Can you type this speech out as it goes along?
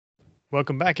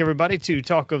Welcome back, everybody, to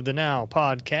Talk of the Now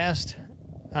podcast.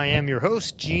 I am your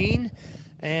host, Gene,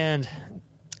 and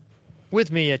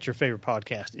with me at your favorite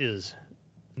podcast is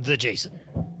the Jason.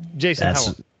 Jason, how are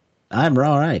you? I'm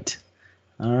all right.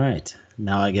 All right.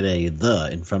 Now I get a "the"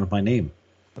 in front of my name.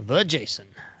 The Jason.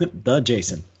 The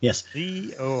Jason. Yes.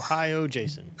 The Ohio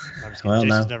Jason. I'm just kidding. Well,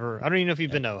 Jason's no. never. I don't even know if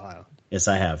you've been to Ohio. Yes,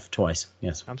 I have twice.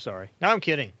 Yes. I'm sorry. No, I'm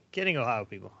kidding. Kidding, Ohio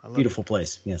people. I love Beautiful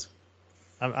place. Yes.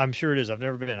 I'm sure it is. I've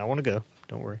never been. I want to go.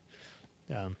 Don't worry.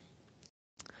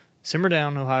 Simmer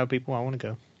down, Ohio people. I want to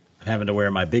go. I'm having to wear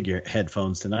my big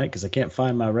headphones tonight because I can't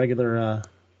find my regular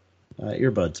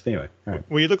earbuds. But anyway, all right.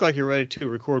 Well, you look like you're ready to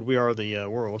record "We Are the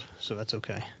World," so that's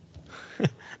okay. We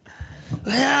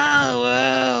are the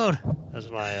world. That's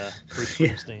my Bruce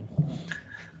Springsteen.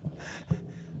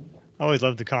 I always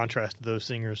love the contrast of those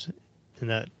singers in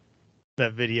that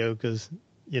video because,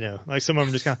 you know, like some of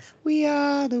them just kind of, "We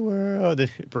are the world." Then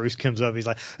Bruce comes up, he's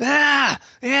like, "Ah,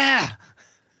 yeah."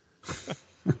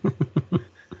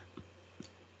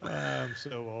 I'm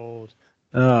so old.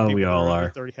 Oh, People we all under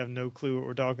are. 30 have no clue what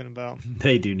we're talking about.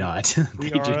 They do not.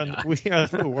 We are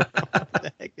the world. What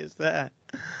the heck is that?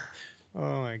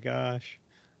 Oh my gosh.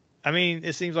 I mean,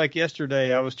 it seems like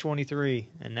yesterday I was 23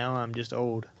 and now I'm just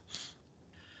old.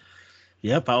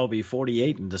 Yep, I will be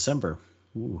 48 in December.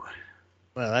 Ooh.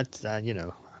 Well, that's you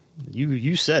know,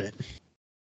 you said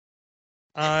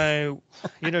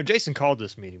it. Jason called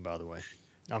this meeting, by the way.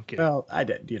 I'm kidding. Well, I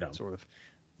did, sort of.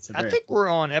 I think we're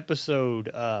on episode.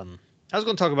 I was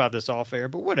going to talk about this off air,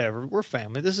 but whatever. We're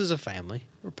family. This is a family.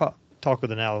 We're Talk of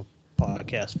the Now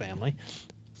podcast family.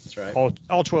 That's right.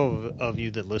 All 12 of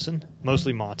you that listen,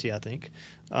 mostly Monty, I think.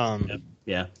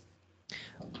 Yeah.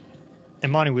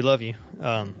 And Monty, we love you.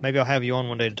 Maybe I'll have you on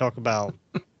one day to talk about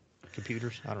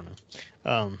computers. I don't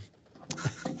know.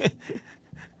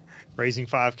 Raising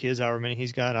 5 kids, however many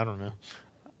he's got. I don't know.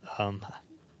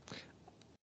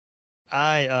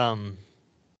 I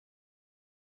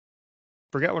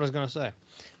forgot what I was going to say.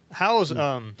 How's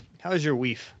your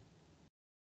wife?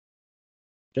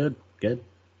 Good.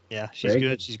 Yeah, she's Very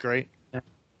good. She's great.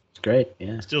 It's great.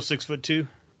 Yeah. Still 6'2".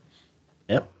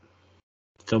 Yep.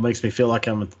 Still makes me feel like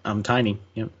I'm tiny.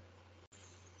 Yep.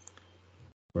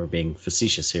 We're being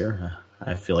facetious here.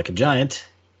 I feel like a giant.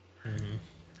 Mm-hmm.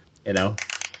 You know,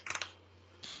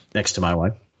 next to my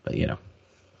wife, but you know.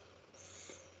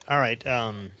 All right.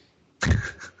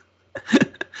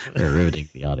 We're riveting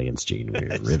the audience, Gene.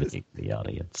 We're riveting the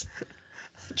audience.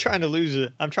 I'm trying to lose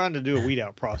it. I'm trying to do a weed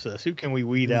out process. Who can we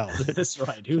weed out? That's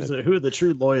right. Who are the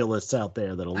true loyalists out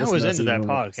there that'll listen? I was into that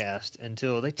podcast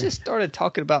until they just started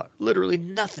talking about literally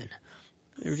nothing.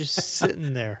 They were just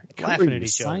sitting there laughing at each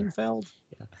Seinfeld?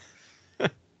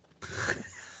 other.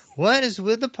 What is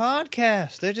with the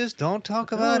podcast? They just don't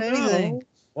talk about anything. No.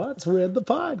 What's with the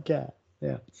podcast?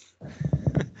 Yeah.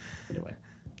 Anyway.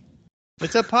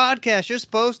 It's a podcast. You're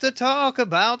supposed to talk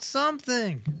about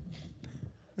something.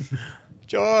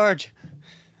 George.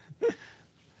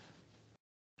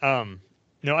 No,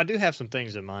 I do have some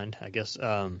things in mind, I guess.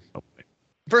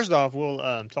 First off, we'll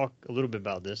talk a little bit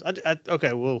about this.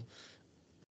 Okay, we're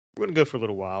going to go for a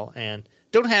little while and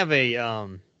don't have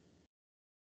a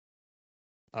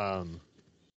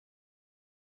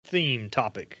theme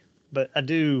topic, but I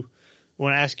do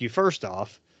want to ask you first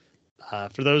off,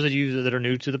 for those of you that are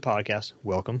new to the podcast,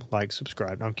 welcome, like,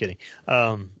 subscribe. No, I'm kidding.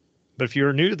 But if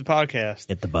you're new to the podcast,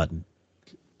 hit the button.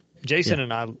 Jason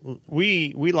and I,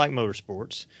 we like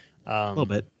motorsports. A little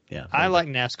bit, yeah. I like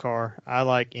NASCAR. I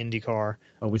like IndyCar.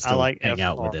 Well, we still like hang F-car.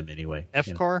 out with them anyway.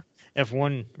 F-car,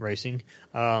 F1 racing.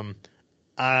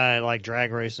 I like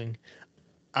drag racing.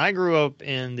 I grew up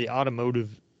in the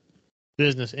automotive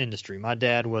business industry. My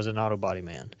dad was an auto body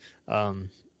man,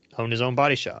 owned his own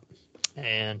body shop.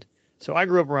 And so I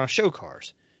grew up around show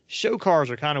cars. Show cars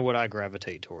are kind of what I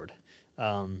gravitate toward.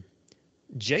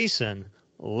 Jason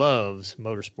loves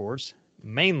motorsports,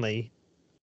 mainly,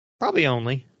 probably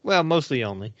only, well, mostly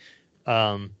only,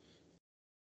 F1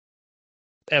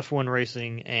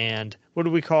 racing and what do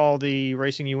we call the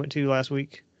racing you went to last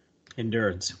week?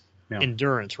 Endurance. Yeah.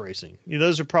 Endurance racing.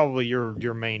 Those are probably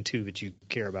your main two that you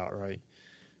care about, right?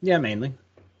 Yeah, mainly.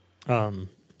 I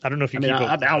don't know if you keep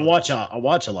up. I watch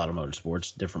a lot of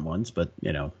motorsports, different ones, but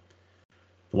the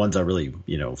ones I really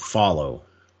follow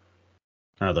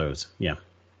are those. Yeah.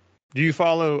 Do you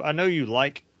follow? I know you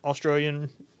like Australian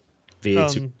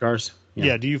V8 supercars.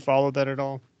 Yeah. Do you follow that at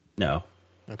all? No.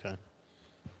 Okay.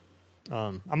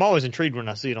 I'm always intrigued when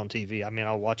I see it on TV. I mean,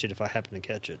 I'll watch it if I happen to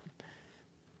catch it.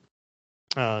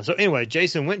 So anyway,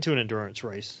 Jason went to an endurance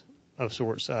race of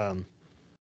sorts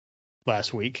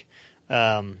last week.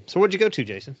 So what'd you go to,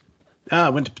 Jason? I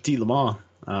went to Petit Le Mans.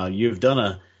 You've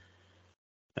done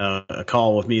a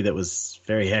call with me that was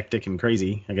very hectic and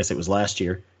crazy. I guess it was last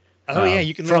year. Oh yeah,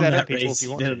 you can look From that that up, people, race, if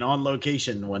you want did to. an on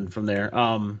location one from there.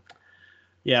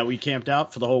 Yeah, we camped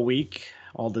out for the whole week,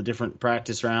 all the different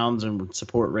practice rounds and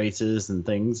support races and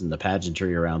things, and the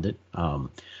pageantry around it.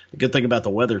 The good thing about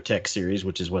the WeatherTech series,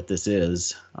 which is what this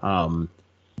is,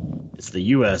 it's the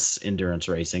U.S. endurance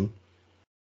racing,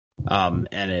 and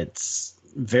it's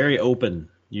very open.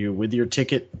 You with your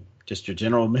ticket, just your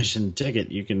general admission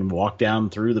ticket, you can walk down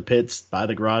through the pits by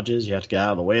the garages. You have to get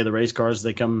out of the way of the race cars as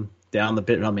they come down the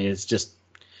pit. I mean, it's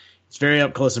very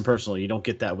up close and personal. You don't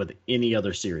get that with any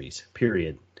other series,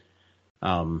 period.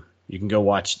 You can go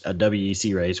watch a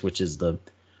WEC race, which is the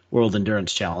World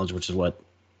Endurance Challenge, which is what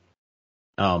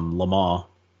Le Mans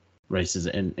races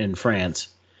in France.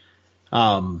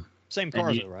 Same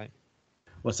cars, though, right?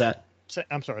 What's that?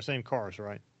 I'm sorry, same cars,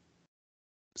 right?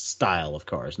 Style of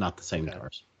cars, not the same Okay.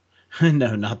 cars.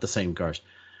 No, not the same cars.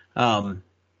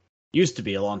 Used to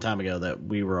be a long time ago that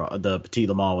the Petit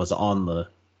Le Mans was on the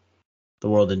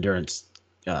World Endurance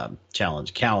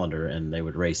Challenge calendar, and they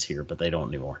would race here, but they don't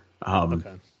anymore.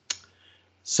 Okay.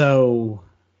 So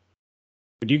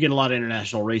we do get a lot of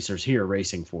international racers here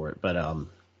racing for it, but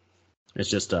it's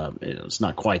just it's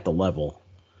not quite the level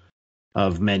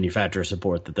of manufacturer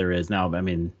support that there is now. I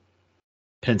mean,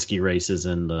 Penske races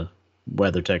in the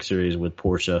WeatherTech series with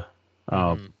Porsche,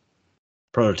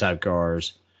 prototype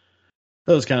cars,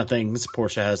 those kind of things.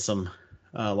 Porsche has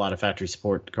a lot of factory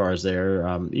support cars there.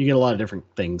 You get a lot of different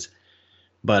things,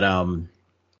 but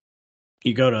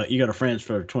you go to France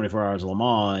for 24 hours of Le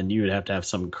Mans, and you would have to have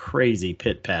some crazy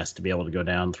pit pass to be able to go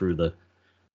down through the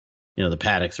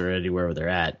paddocks or anywhere where they're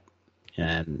at,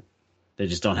 and they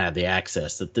just don't have the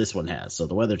access that this one has. So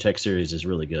the WeatherTech series is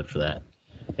really good for that.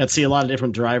 Got to see a lot of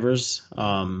different drivers.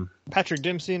 Patrick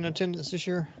Dempsey in attendance this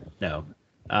year? No.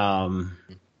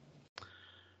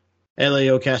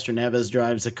 Elio Castroneves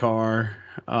drives a car.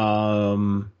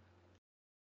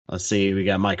 Let's see. We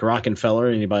got Mike Rockefeller.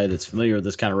 Anybody that's familiar with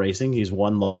this kind of racing, he's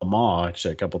won Le Mans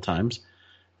actually a couple times.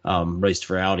 Raced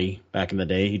for Audi back in the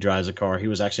day. He drives a car. He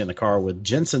was actually in the car with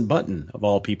Jenson Button, of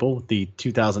all people, the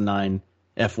 2009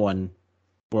 F1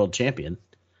 world champion,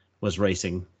 was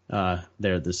racing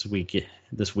there this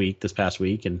past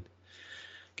week, and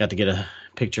got to get a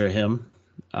picture of him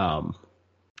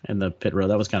in the pit road.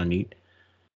 That was kind of neat.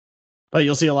 But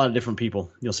you'll see a lot of different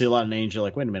people. You'll see a lot of names. You're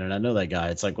like, wait a minute, I know that guy.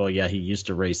 It's like, well, yeah, he used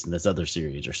to race in this other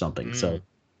series or something. So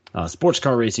sports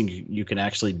car racing, you can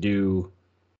actually do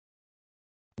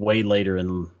way later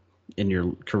in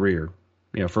your career,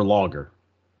 for longer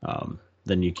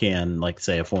than you can, like,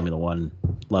 say, a Formula One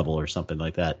level or something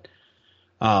like that.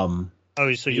 So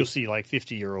you'll see like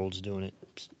 50-year-olds doing it,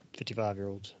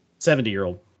 55-year-olds,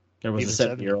 70-year-old. There was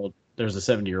even a 70-year-old. There's a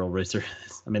 70-year-old racer.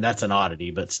 I mean, that's an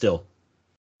oddity, but still.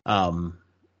 But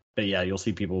yeah, you'll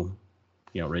see people,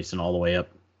 racing all the way up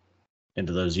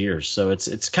into those years. So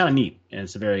it's kind of neat, and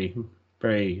it's a very,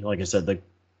 very, like I said,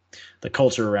 the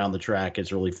culture around the track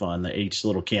is really fun. Each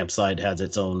little campsite has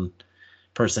its own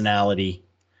personality.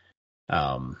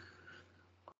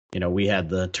 We had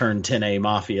the Turn 10A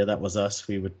Mafia. That was us.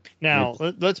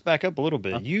 Let's back up a little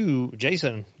bit. You,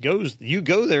 Jason, you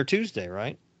go there Tuesday,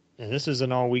 right? And this is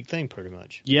an all-week thing, pretty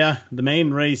much. Yeah, the main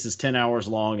race is 10 hours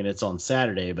long, and it's on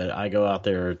Saturday, but I go out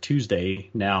there Tuesday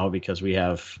now because we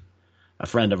have a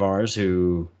friend of ours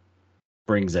who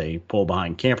brings a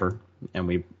pull-behind camper, and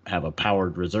we have a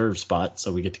powered reserve spot,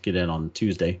 so we get to get in on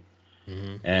Tuesday.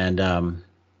 Mm-hmm. And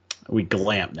we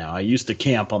glamp now. I used to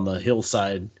camp on the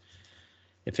hillside,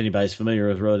 if anybody's familiar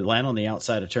with Road Atlanta, on the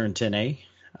outside of Turn 10A.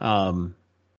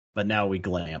 But now we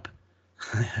glamp.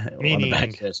 Meaning? On the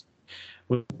back stretch.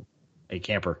 A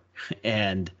camper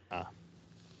and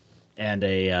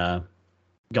a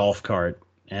golf cart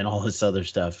and all this other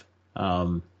stuff.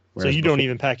 So you don't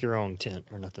even pack your own tent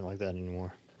or nothing like that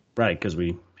anymore, right? Because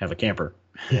we have a camper.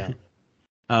 Yeah.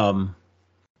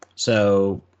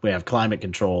 So we have climate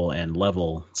control and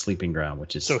level sleeping ground,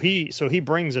 which is so he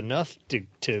brings enough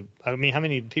to. I mean, how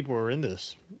many people are in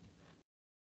this?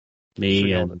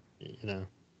 Me and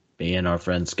our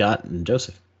friend Scott and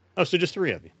Joseph. Oh, so just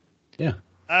 3 of you? Yeah.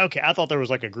 Okay, I thought there was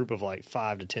like a group of like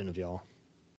 5 to 10 of y'all,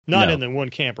 not in the one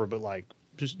camper, but like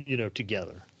just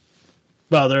together.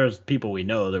 Well, there's people we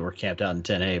know that were camped out in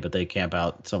 10A, but they camp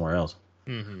out somewhere else.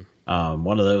 Mm-hmm.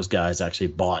 One of those guys actually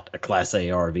bought a Class A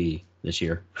RV this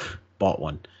year, bought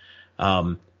one,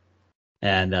 and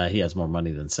he has more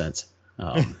money than sense.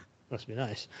 Must be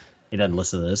nice. He doesn't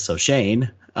listen to this, so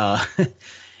Shane,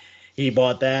 he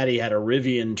bought that. He had a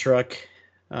Rivian truck.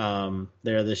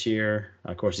 There this year.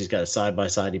 Of course, he's got a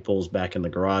side-by-side he pulls back in the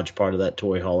garage, part of that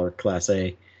toy hauler, Class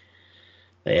A.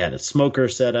 They had a smoker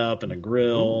set up and a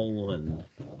grill, and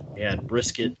we had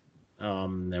brisket.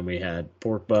 Then we had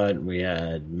pork butt. We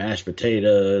had mashed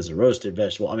potatoes, a roasted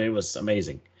vegetable. I mean, it was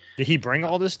amazing. Did he bring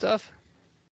all this stuff?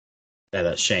 Yeah,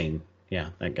 that's Shane. Yeah,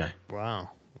 that guy. Wow.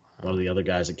 One of the other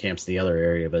guys that camps in the other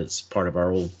area, but it's part of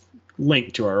our old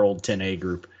link to our old 10A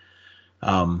group.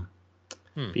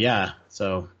 Yeah,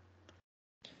 so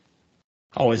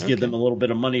I always give them a little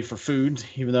bit of money for food,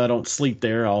 even though I don't sleep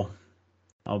there. I'll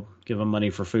give them money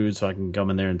for food so I can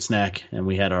come in there and snack. And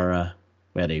we had a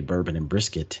bourbon and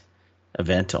brisket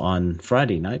event on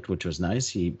Friday night, which was nice.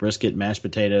 He brisket, mashed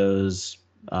potatoes.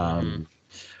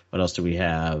 What else do we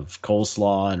have?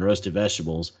 Coleslaw and roasted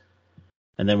vegetables.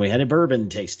 And then we had a bourbon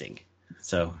tasting.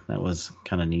 So that was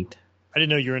kind of neat. I didn't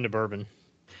know you were into bourbon.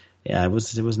 Yeah, it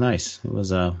was nice. It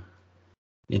was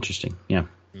interesting. Yeah.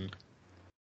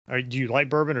 Do you like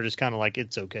bourbon or just kind of like,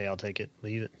 it's okay, I'll take it,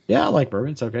 leave it? Yeah, I like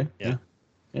bourbon. It's okay. Yeah.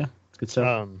 It's good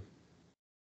stuff.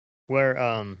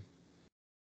 Where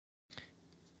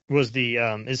was the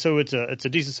and so it's a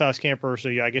decent sized camper, so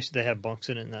I guess they have bunks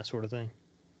in it and that sort of thing.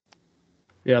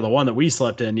 Yeah, the one that we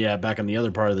slept in, back on the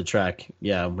other part of the track.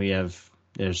 Yeah,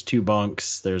 there's 2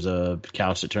 bunks, there's a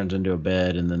couch that turns into a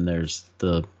bed, and then there's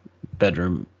the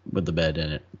bedroom with the bed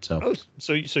in it. So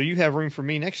so you have room for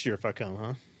me next year if I come,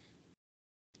 huh?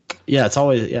 Yeah, it's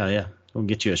always We'll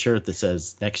get you a shirt that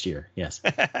says next year. Yes.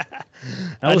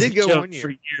 I did go 1 year.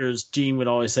 For years. Gene would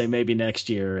always say maybe next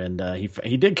year, and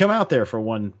he did come out there for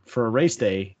a race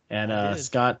day, and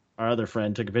Scott, our other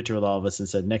friend, took a picture with all of us and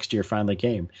said next year finally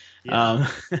came. Yeah,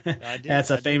 I did. That's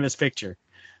a famous picture.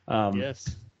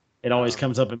 Yes. It always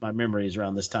comes up in my memories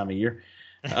around this time of year.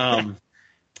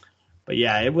 But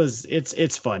yeah,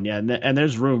 it's fun. Yeah, and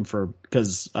there's room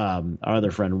because our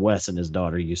other friend Wes and his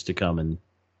daughter used to come and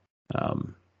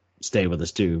stay with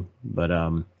us too. But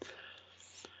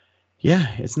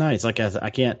yeah, it's nice. Like I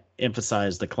can't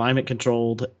emphasize the climate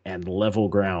controlled and level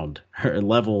ground or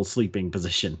level sleeping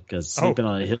position, because sleeping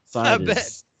on a hillside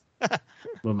is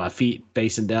with my feet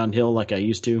facing downhill like I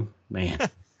used to, man.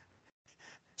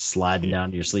 Sliding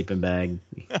down to your sleeping bag,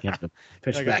 you have to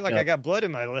push back up. I got blood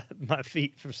in my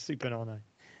feet from sleeping all night.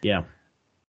 Yeah.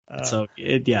 So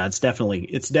it's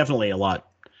definitely a lot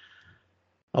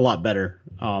better.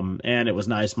 And it was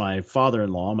nice. My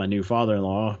new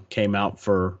father-in-law came out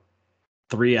for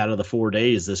 3 out of the 4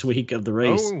 days this week of the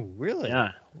race. Oh, really?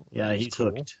 Yeah. Yeah. He's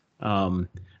cool. hooked.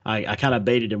 I kind of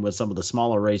baited him with some of the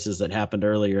smaller races that happened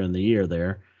earlier in the year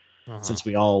there, since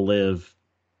we all live,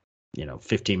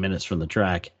 15 minutes from the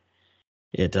track.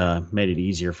 It made it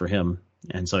easier for him.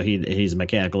 And so he's a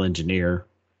mechanical engineer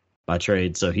by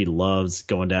trade, so he loves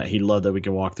going down. He loved that we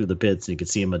could walk through the pits and you could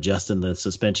see him adjusting the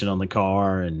suspension on the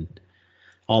car and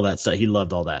all that stuff. He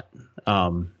loved all that.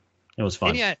 It was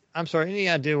fun. Any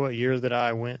idea what year that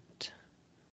I went?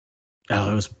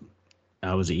 Oh,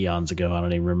 it was eons ago. I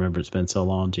don't even remember. It's been so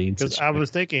long, Gene. Because I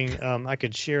was thinking I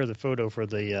could share the photo for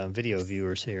the video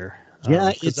viewers here.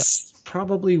 Yeah,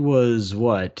 probably was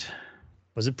what?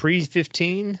 Was it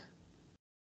pre-15?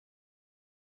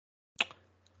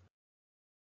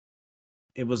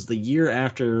 It was the year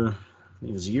after.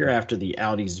 It was a year after the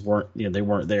Audis weren't. They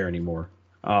weren't there anymore.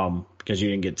 Because you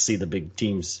didn't get to see the big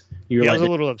teams. I was a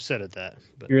little upset at that.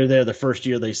 But. You were there the first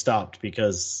year they stopped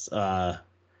because,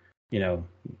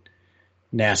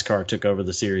 NASCAR took over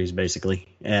the series basically,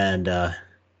 and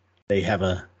they have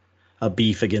a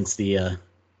beef against the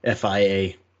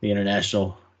FIA, the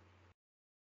International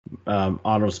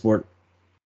Autosport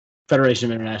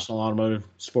Federation of International Automotive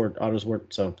Sport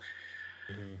Autosport. So,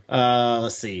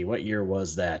 let's see, what year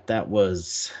was that? That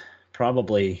was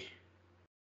probably.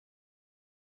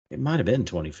 It might have been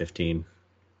 2015.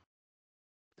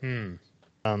 I'm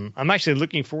actually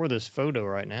looking for this photo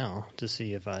right now to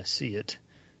see if I see it.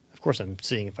 Of course, I'm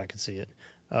seeing if I can see it.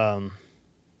 Because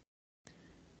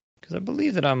I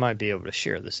believe that I might be able to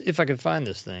share this if I can find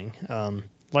this thing.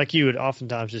 Like you, it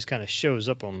oftentimes just kind of shows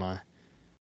up on my.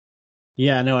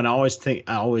 Yeah, I know, and I always think,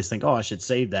 oh, I should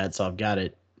save that, so I've got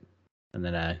it, and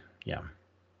then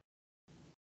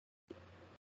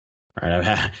All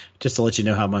right, just to let you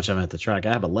know how much I'm at the track,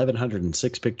 I have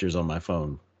 1,106 pictures on my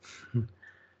phone.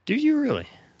 Do you really?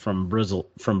 From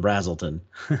Brazelton.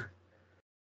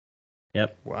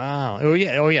 Yep. Wow. Oh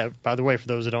yeah. By the way, for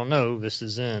those that don't know, this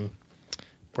is in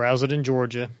Brazelton,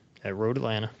 Georgia, at Road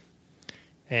Atlanta.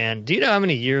 And do you know how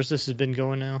many years this has been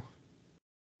going now?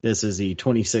 This is the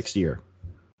 26th year,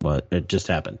 but it just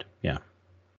happened. Yeah.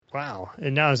 Wow.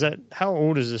 And now how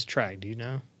old is this track? Do you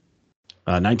know?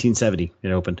 1970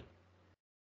 it opened.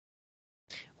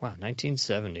 Wow,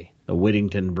 1970. The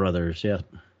Whittington brothers, yeah.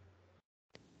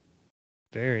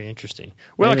 Very interesting.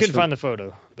 Well, I couldn't find the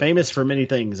photo. Famous for many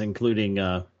things, including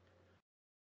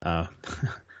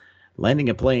landing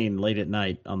a plane late at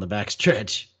night on the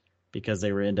backstretch because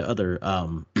they were into other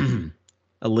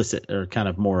illicit or kind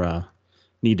of more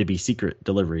need to be secret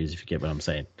deliveries, if you get what I'm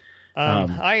saying.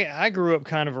 I grew up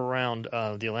kind of around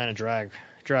the Atlanta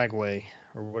Dragway,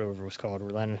 or whatever it was called,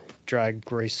 Atlanta Drag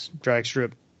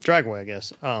Strip Dragway, I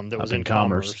guess. That was in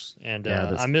Commerce, and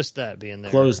I missed that being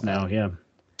there. Closed now, yeah.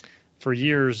 For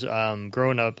years,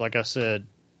 growing up, like I said,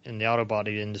 in the auto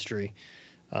body industry,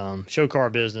 show car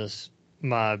business,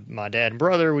 my dad and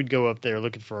brother would go up there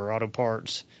looking for auto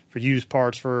parts, for used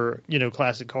parts for,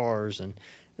 classic cars, and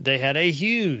they had a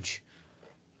huge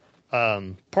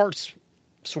parts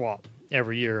swap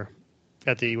every year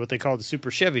at the what they called the Super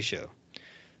Chevy Show.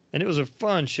 And it was a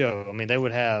fun show. I mean, they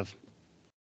would have,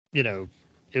 it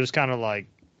was kind of like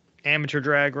amateur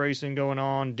drag racing going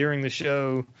on during the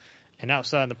show. And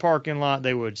outside in the parking lot,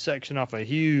 they would section off a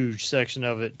huge section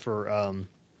of it for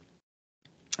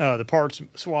the parts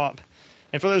swap.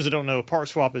 And for those that don't know, a part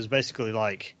swap is basically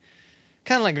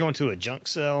kind of like going to a junk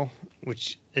sale,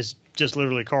 which is just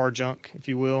literally car junk, if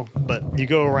you will. But you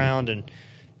go around and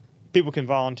people can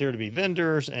volunteer to be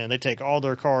vendors, and they take all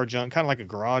their car junk, kind of like a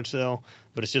garage sale,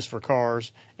 but it's just for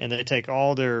cars. And they take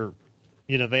all their,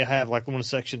 they have like one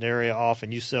sectioned area off,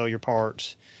 and you sell your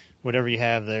parts, whatever you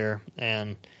have there.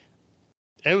 And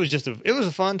it was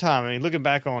a fun time. I mean, looking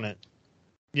back on it,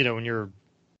 when you're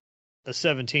a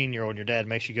 17-year-old and your dad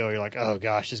makes you go, you're like, oh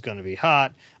gosh, it's going to be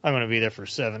hot. I'm going to be there for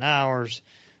 7 hours.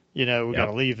 We got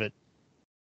to leave at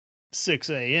 6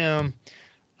 a.m.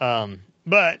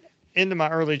 But into my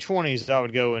early 20s, I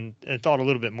would go and thought a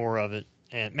little bit more of it.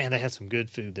 And man, they had some good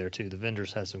food there too. The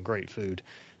vendors had some great food.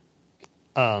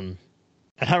 And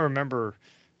I remember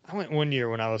I went one year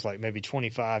when I was like maybe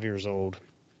 25 years old.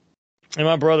 And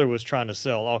my brother was trying to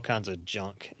sell all kinds of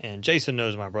junk. And Jason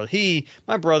knows my brother.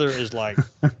 My brother is like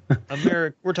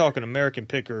we're talking American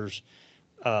Pickers,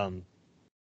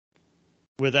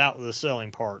 without the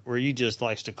selling part, where he just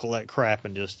likes to collect crap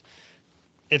and just,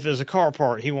 if there's a car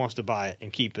part, he wants to buy it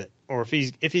and keep it. Or if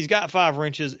he's got 5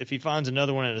 wrenches, if he finds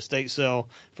another one at a state sale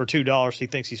for $2, he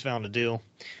thinks he's found a deal.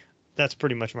 That's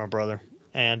pretty much my brother.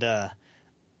 And I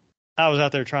was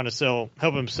out there trying to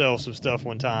help him sell some stuff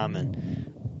one time,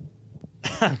 and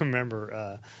I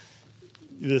remember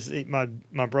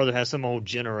my brother has some old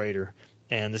generator,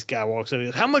 and this guy walks up and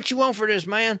goes, "How much you want for this,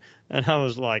 man?" And I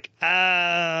was like,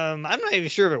 I'm not even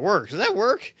sure if it works. Does that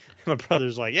work? My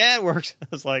brother's like, "Yeah, it works." I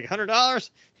was like, $100?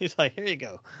 He's like, "Here you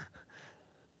go."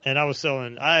 And I was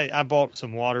selling, I bought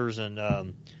some waters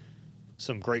and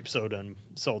some grape soda and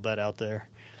sold that out there.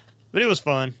 But it was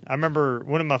fun. I remember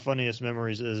one of my funniest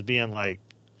memories is being like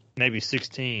maybe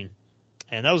 16.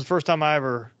 And that was the first time I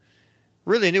ever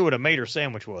really knew what a Mater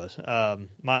sandwich was.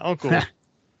 My uncle, I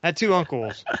had 2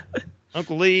 uncles,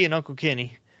 Uncle Lee and Uncle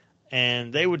Kenny,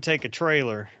 and they would take a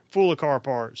trailer full of car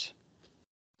parts.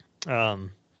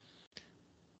 And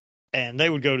they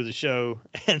would go to the show,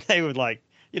 and they would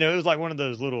it was like one of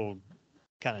those little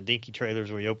kind of dinky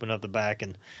trailers where you open up the back,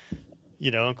 and,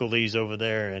 Uncle Lee's over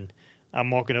there, and I'm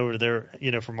walking over there,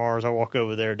 from ours. I walk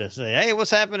over there to say, "Hey,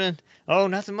 what's happening?" "Oh,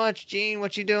 nothing much, Gene.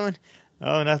 What you doing?"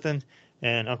 "Oh, nothing."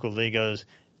 And Uncle Lee goes,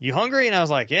 "You hungry?" And I was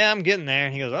like, "Yeah, I'm getting there."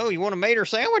 And he goes, "Oh, you want a Mater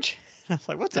sandwich?" And I was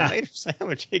like, "What's a Mater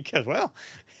sandwich?" He goes, "Well,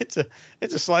 it's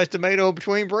a sliced tomato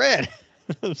between bread."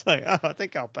 I was like, "Oh, I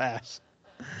think I'll pass."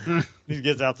 He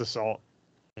gets out the salt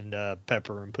and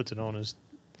pepper and puts it on his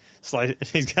slice.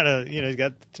 He's got he's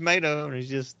got the tomato, and he's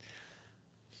just,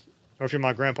 or if you're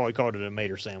my grandpa, he called it a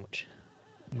Mater sandwich.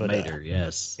 But, Mater,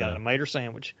 yes. Got a Mater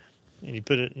sandwich, and you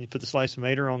put the slice of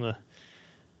Mater on the.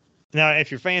 Now, if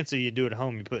you're fancy, you do it at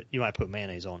home. You might put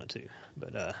mayonnaise on it too.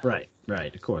 But right,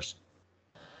 of course.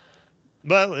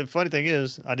 But the funny thing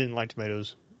is, I didn't like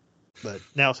tomatoes, but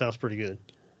now it sounds pretty good.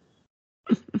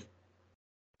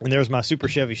 And there's my Super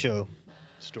Chevy Show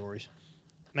stories.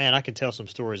 Man, I can tell some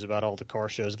stories about all the car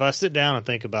shows. If I sit down and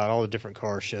think about all the different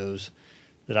car shows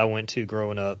that I went to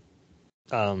growing up,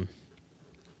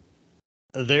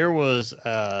 there was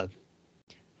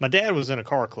my dad was in a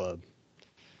car club.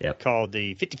 Yep. Called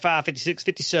the 55, 56,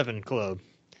 57 Club.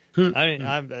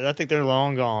 I think they're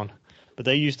long gone, but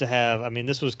they used to have,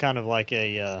 this was kind of like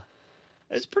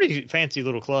it's a pretty fancy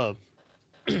little club,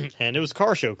 and it was a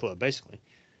car show club, basically.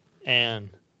 And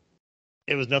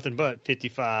it was nothing but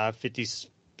 55,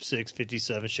 56,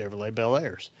 57 Chevrolet Bel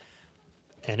Airs.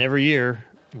 And every year,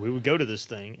 we would go to this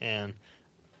thing, and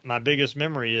my biggest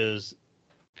memory is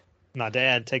my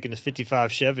dad taking his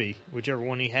 55 Chevy, whichever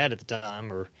one he had at the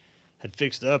time, or had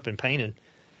fixed up and painted,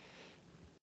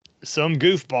 some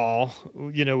goofball,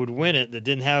 would win it that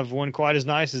didn't have one quite as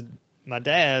nice as my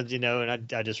dad,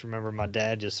 and I just remember my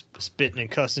dad just spitting and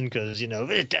cussing because,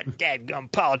 it's that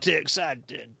dadgum politics.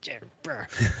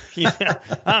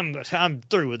 I'm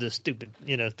through with this stupid,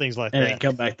 things like And that. then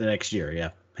come back the next year,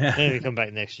 yeah. And he come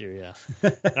back next year, yeah.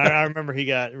 I remember he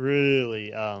got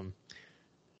really.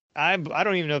 I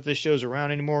don't even know if this show's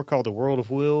around anymore. Called The World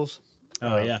of Wills.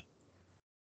 Oh yeah,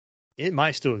 it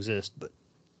might still exist, but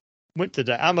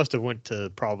I must have went to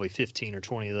probably 15 or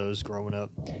 20 of those growing up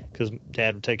because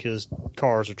Dad would take his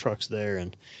cars or trucks there,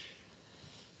 and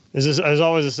it was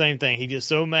always the same thing. He gets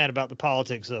so mad about the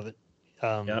politics of it.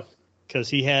 Yep. Because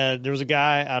there was a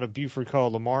guy out of Buford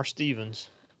called Lamar Stevens.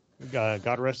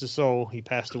 God rest his soul. He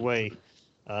passed away.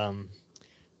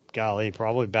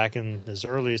 Probably back in as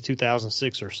early as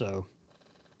 2006 or so.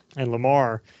 And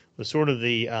Lamar was sort of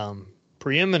the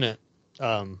preeminent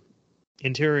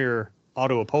interior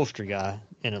auto upholstery guy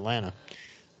in Atlanta.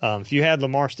 If you had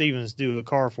Lamar Stevens do a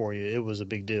car for you, it was a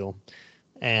big deal.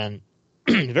 And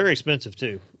very expensive,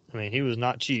 too. I mean, he was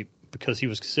not cheap because he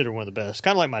was considered one of the best,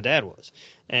 kind of like my dad was.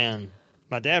 And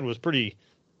my dad was pretty,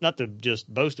 not to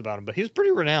just boast about him, but he was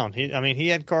pretty renowned. He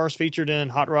had cars featured in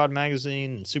Hot Rod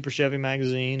Magazine and Super Chevy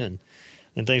Magazine and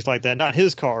things like that. Not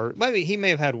his car. Maybe he may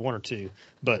have had one or two,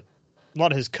 but a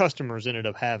lot of his customers ended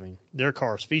up having their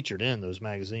cars featured in those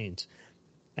magazines.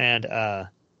 And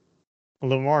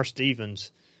Lamar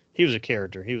Stevens, he was a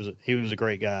character. He was a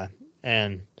great guy,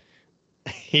 and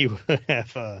he would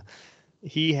have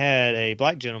he had a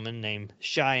black gentleman named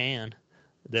Cheyenne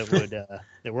that would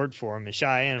that worked for him, and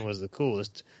Cheyenne was the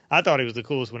coolest. I thought he was the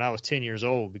coolest when I was 10 years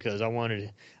old because I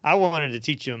wanted to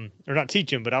teach him, or not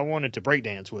teach him, but I wanted to break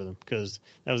dance with him because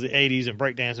that was the 80s and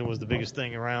breakdancing was the biggest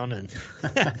thing around, and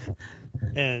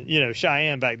and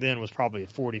Cheyenne back then was probably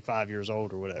 45 years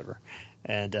old or whatever,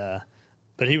 and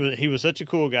but he was such a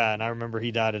cool guy, and I remember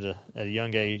he died at a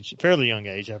young age, fairly young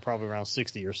age, probably around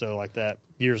 60 or so, like that,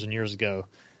 years and years ago.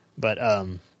 But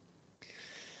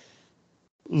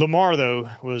Lamar, though,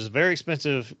 was very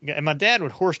expensive, and my dad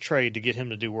would horse trade to get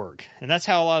him to do work, and that's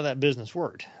how a lot of that business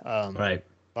worked. Right.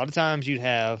 A lot of times you'd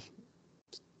have,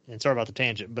 and sorry about the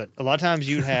tangent, but a lot of times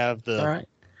you'd have the. All right.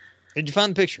 Did you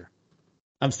find the picture?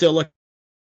 I'm still looking.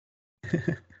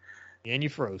 And you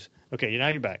froze. Okay, now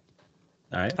you're back.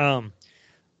 All right.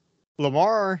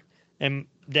 Lamar and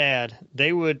Dad,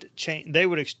 they would change. They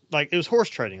would like it was horse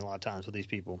trading a lot of times with these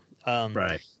people.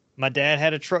 Right. My dad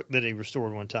had a truck that he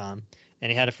restored one time,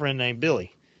 and he had a friend named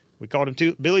Billy. We called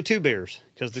him Billy Two Beers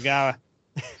because the guy,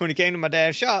 when he came to my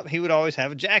dad's shop, he would always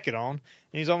have a jacket on,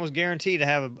 and he's almost guaranteed to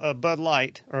have a Bud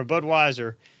Light or a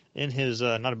Budweiser in his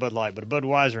not a Bud Light, but a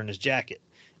Budweiser in his jacket,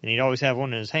 and he'd always have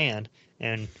one in his hand.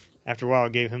 And after a while, I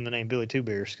gave him the name Billy Two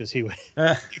Beers because he would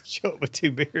show up with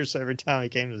 2 beers every time he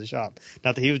came to the shop.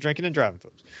 Not that he was drinking and driving,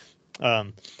 folks.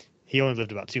 He only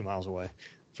lived about 2 miles away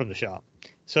from the shop.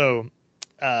 So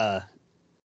my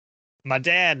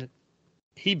dad,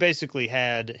 he basically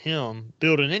had him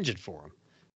build an engine for him.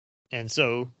 And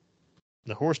so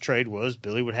the horse trade was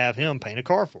Billy would have him paint a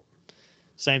car for him.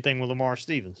 Same thing with Lamar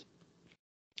Stevens.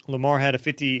 Lamar had a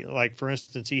 50, like for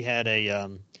instance, he had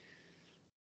a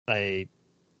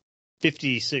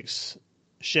 56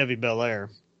 Chevy Bel Air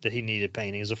that he needed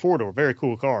painting. It was a 4-door, very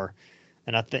cool car.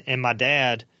 And my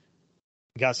dad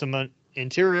got some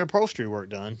interior upholstery work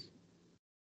done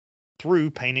through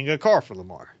painting a car for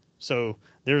Lamar. So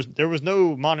there was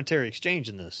no monetary exchange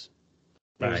in this.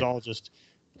 It was all just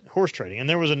horse trading. And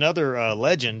there was another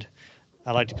legend,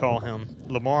 I like to call him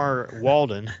Lamar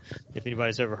Walden, if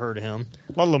anybody's ever heard of him.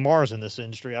 A lot of Lamars in this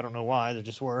industry. I don't know why. There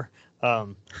just were.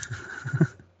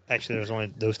 Actually, there's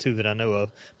only those 2 that I know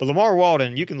of. But Lamar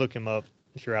Walden, you can look him up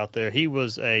if you're out there. He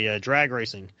was a drag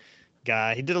racing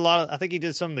guy. He did I think he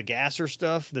did some of the gasser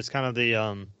stuff. That's kind of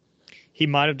the, he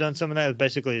might have done some of that.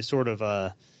 Basically, sort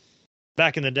of,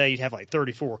 back in the day, you'd have like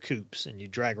 34 coupes and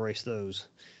you'd drag race those.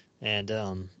 And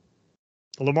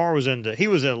Lamar was he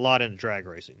was a lot into drag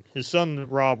racing. His son,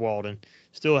 Rob Walden,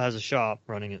 still has a shop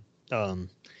running it.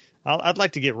 I'd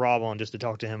like to get Rob on just to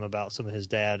talk to him about some of his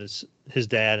dad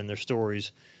and their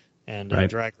stories and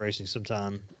drag racing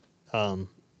sometime.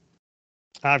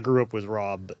 I grew up with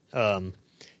Rob, but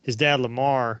his dad,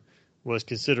 Lamar, was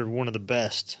considered one of the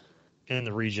best in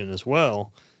the region as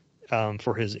well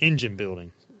for his engine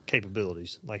building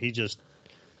capabilities. Like he just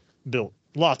built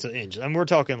lots of engines. And we're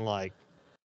talking like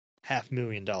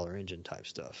 $500,000 engine type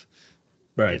stuff.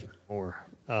 Right. Or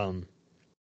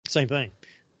same thing.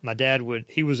 My dad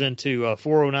he was into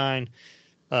 409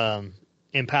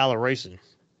 Impala racing.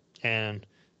 And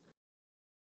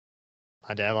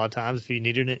my dad, a lot of times, if he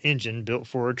needed an engine built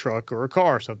for a truck or a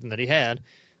car, something that he had,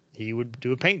 he would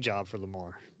do a paint job for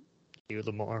Lamar.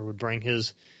 Lamar would bring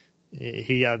his.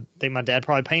 I think my dad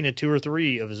probably painted 2 or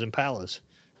 3 of his Impalas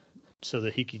so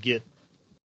that he could get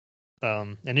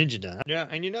an engine done. Yeah,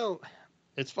 and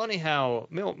it's funny how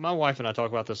my wife and I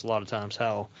talk about this a lot of times.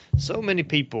 How so many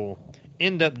people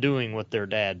end up doing what their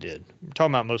dad did. We're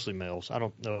talking about mostly males. I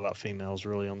don't know about females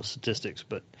really on the statistics,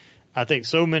 but I think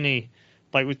so many,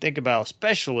 like we think about,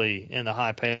 especially in the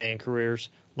high-paying careers,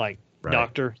 like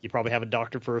doctor. You probably have a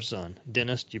doctor for a son.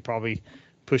 Dentist. You probably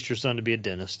pushed your son to be a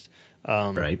dentist.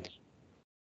 Right.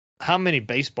 How many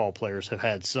baseball players have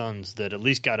had sons that at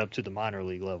least got up to the minor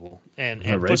league level? And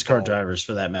race car drivers,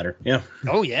 for that matter. Yeah.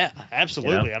 Oh yeah,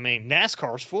 absolutely. I mean,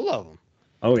 NASCAR's full of them.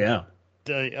 Oh yeah.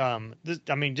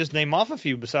 Just name off a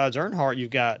few. Besides Earnhardt,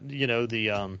 you've got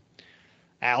the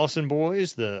Allison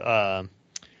boys, the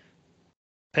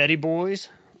Petty boys.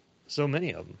 So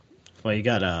many of them. Well, you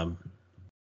got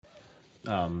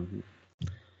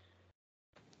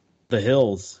the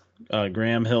Hills,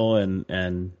 Graham Hill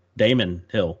and Damon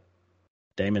Hill.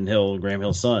 Damon Hill, Graham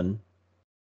Hill's son,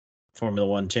 Formula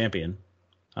One champion.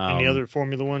 Any other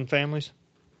Formula One families?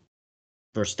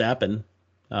 Verstappen.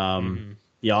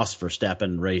 Jos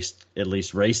Verstappen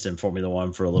raced in Formula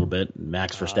One for a little bit.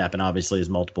 Max Verstappen obviously is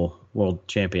multiple world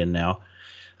champion now.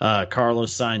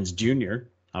 Carlos Sainz Jr.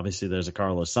 Obviously, there's a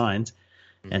Carlos Sainz,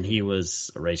 and he was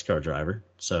a race car driver.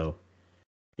 So,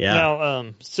 yeah.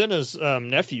 Now, Senna's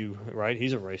nephew, right?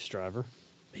 He's a race driver.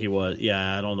 He was.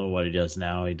 Yeah, I don't know what he does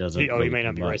now. He doesn't. He may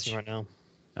not be racing right now.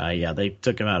 Yeah, they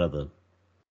took him out of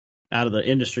the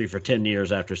industry for 10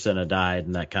 years after Senna died,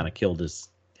 and that kind of killed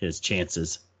his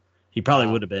chances. He probably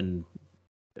would have been,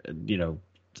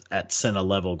 at Senna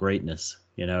level greatness,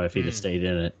 if he'd have stayed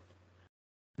in it.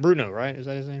 Bruno, right? Is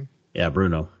that his name? Yeah,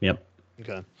 Bruno. Yep.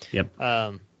 Okay. Yep.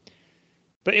 But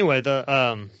anyway,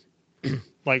 the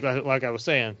like I was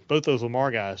saying, both those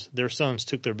Lamar guys, their sons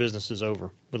took their businesses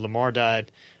over. When Lamar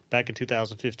died back in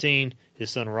 2015, his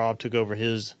son Rob took over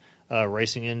his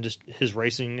racing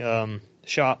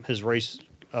shop, his race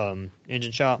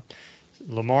engine shop.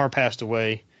 Lamar passed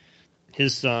away.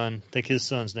 His son, I think his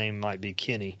son's name might be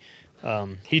Kenny.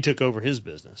 He took over his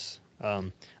business.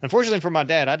 Unfortunately for my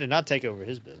dad, I did not take over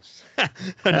his business,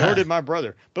 nor did my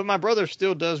brother. But my brother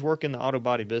still does work in the auto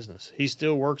body business. He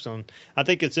still works on. I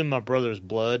think it's in my brother's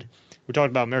blood. We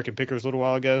talked about American Pickers a little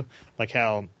while ago, like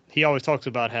how he always talks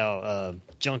about how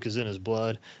junk is in his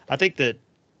blood. I think that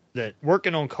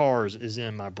working on cars is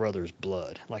in my brother's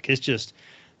blood. Like it's just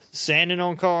sanding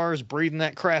on cars, breathing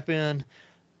that crap in,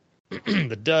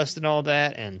 the dust and all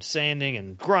that, and sanding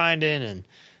and grinding, and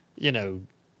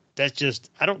that's just,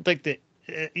 I don't think that,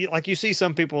 like you see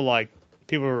some people that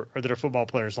are football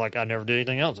players, like, I never did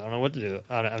anything else. I don't know what to do.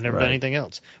 I've never done anything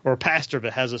else. Or a pastor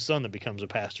that has a son that becomes a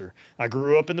pastor. I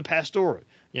grew up in the pastorate,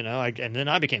 and then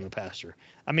I became a pastor.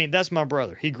 I mean, that's my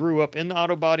brother. He grew up in the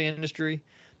auto body industry.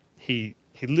 He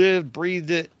lived, breathed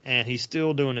it, and he's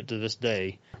still doing it to this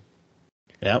day.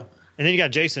 Yep. And then you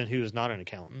got Jason, who is not an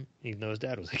accountant, even though his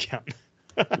dad was an accountant.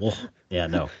 Well, yeah,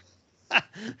 no.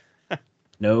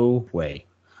 No way.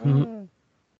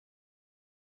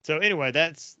 So anyway,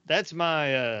 that's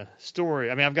my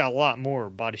story. I mean, I've got a lot more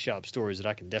body shop stories that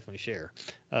I can definitely share,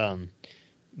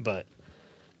 but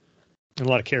a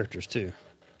lot of characters too.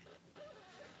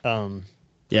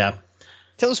 Yeah.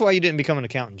 Tell us why you didn't become an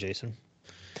accountant, Jason.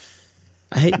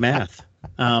 I hate math.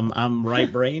 I'm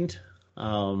right-brained.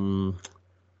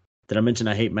 Did I mention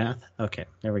I hate math? Okay,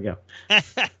 there we go.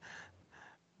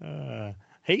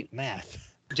 Hate math.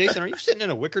 Jason, are you sitting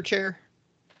in a wicker chair?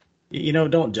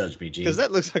 Don't judge me, Gene. Because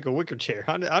that looks like a wicker chair.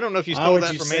 I don't know if you stole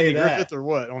that from Andy Griffith or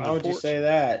what. Why would you say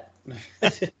that?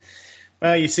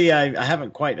 Well, you see, I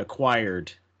haven't quite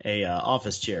acquired a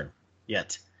office chair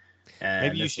yet.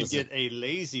 Maybe you should get a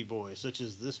lazy boy, such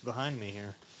as this behind me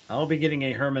here. I'll be getting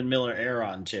a Herman Miller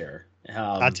Aeron chair.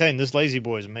 I tell you, this lazy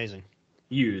boy is amazing.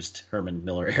 Used Herman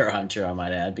Miller Aeron chair, I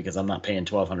might add, because I'm not paying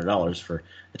 $1,200 for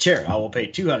a chair. I will pay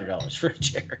 $200 for a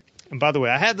chair. And by the way,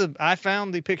 I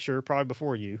found the picture probably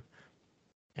before you.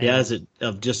 Yeah, is it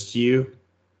of just you?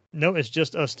 No, it's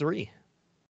just us three.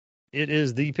 It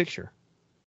is the picture.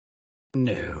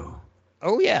 No.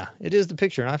 Oh, yeah, it is the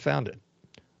picture, and I found it.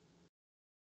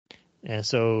 And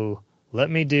so let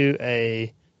me do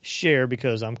a share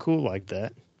because I'm cool like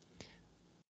that.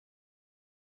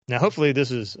 Now, hopefully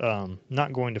this is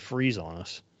not going to freeze on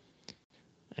us.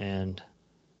 And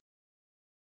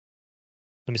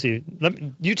let me see.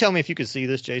 You tell me if you can see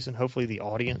this, Jason. Hopefully the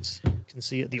audience can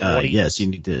see it. The audience. Yes, you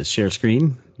need to share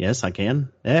screen. Yes, I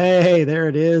can. Hey, there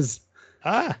it is.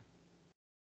 Yeah.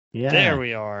 There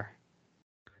we are.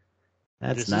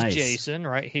 That's this nice. This is Jason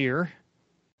right here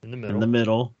in the middle. In the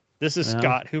middle. This is Well,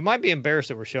 Scott, who might be embarrassed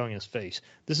that we're showing his face.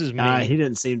 This is me. he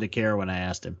didn't seem to care when I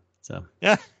asked him. So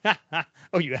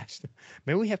Oh, you asked him.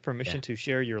 May we have permission to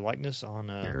share your likeness on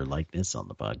your likeness on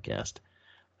the podcast.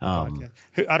 podcast?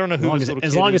 I don't know who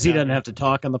as long as he doesn't have to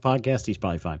talk on the podcast, he's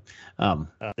probably fine.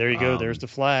 There you go. There's the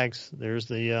flags. There's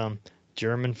the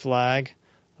German flag.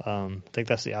 I think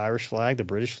that's the Irish flag, the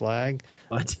British flag.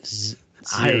 What?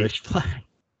 Irish flag.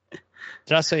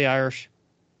 Did I say Irish?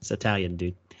 It's Italian,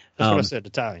 dude. That's what I said,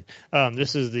 Italian.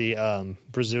 This is the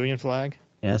Brazilian flag.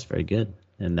 Yeah, that's very good.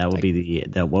 And that would be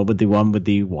what would the one with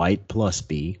the white plus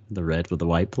be? The red with the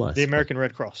white plus. The American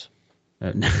Red Cross.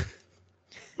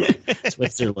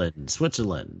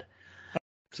 Switzerland.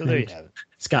 So there you have it.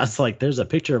 Scott's like, there's a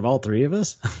picture of all three of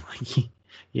us. I'm like,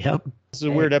 yep. This is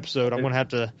a weird episode. I'm going to have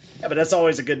to. Yeah, but that's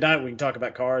always a good night. We can talk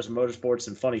about cars and motorsports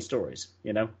and funny stories,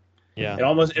 you know? Yeah. It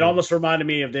almost reminded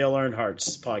me of Dale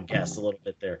Earnhardt's podcast a little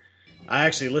bit there. I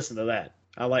actually listened to that.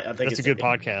 I think that's a good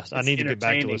podcast. I need to get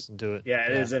back to listen to it. Yeah,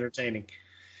 it is entertaining.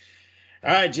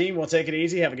 All right, Gene, we'll take it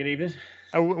easy. Have a good evening.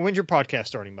 When's your podcast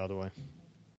starting, by the way?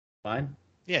 Fine.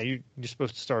 Yeah, you're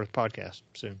supposed to start a podcast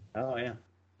soon. Oh, yeah.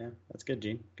 Yeah, that's good,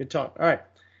 Gene. Good talk. All right.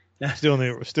 Still in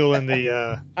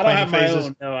the. I don't have my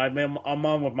own. No, I'm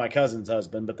on with my cousin's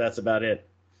husband, but that's about it.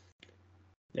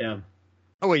 Yeah.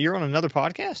 Oh wait, you're on another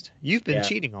podcast? You've been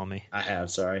cheating on me. I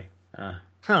have. Sorry.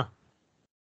 Huh.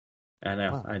 I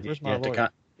know. Wow,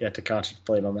 You have to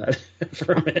contemplate on that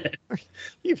for a minute.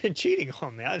 You've been cheating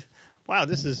on me. Wow,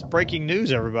 this is breaking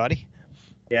news, everybody.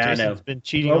 Yeah, Jason's I know. Been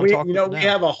cheating on talking. We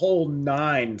have a whole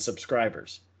 9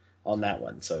 subscribers on that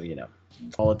one, so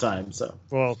all the time. So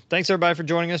well, thanks everybody for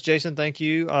joining us, Jason. Thank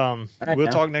you. We'll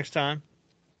talk next time.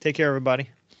 Take care,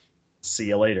 everybody. See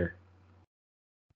you later.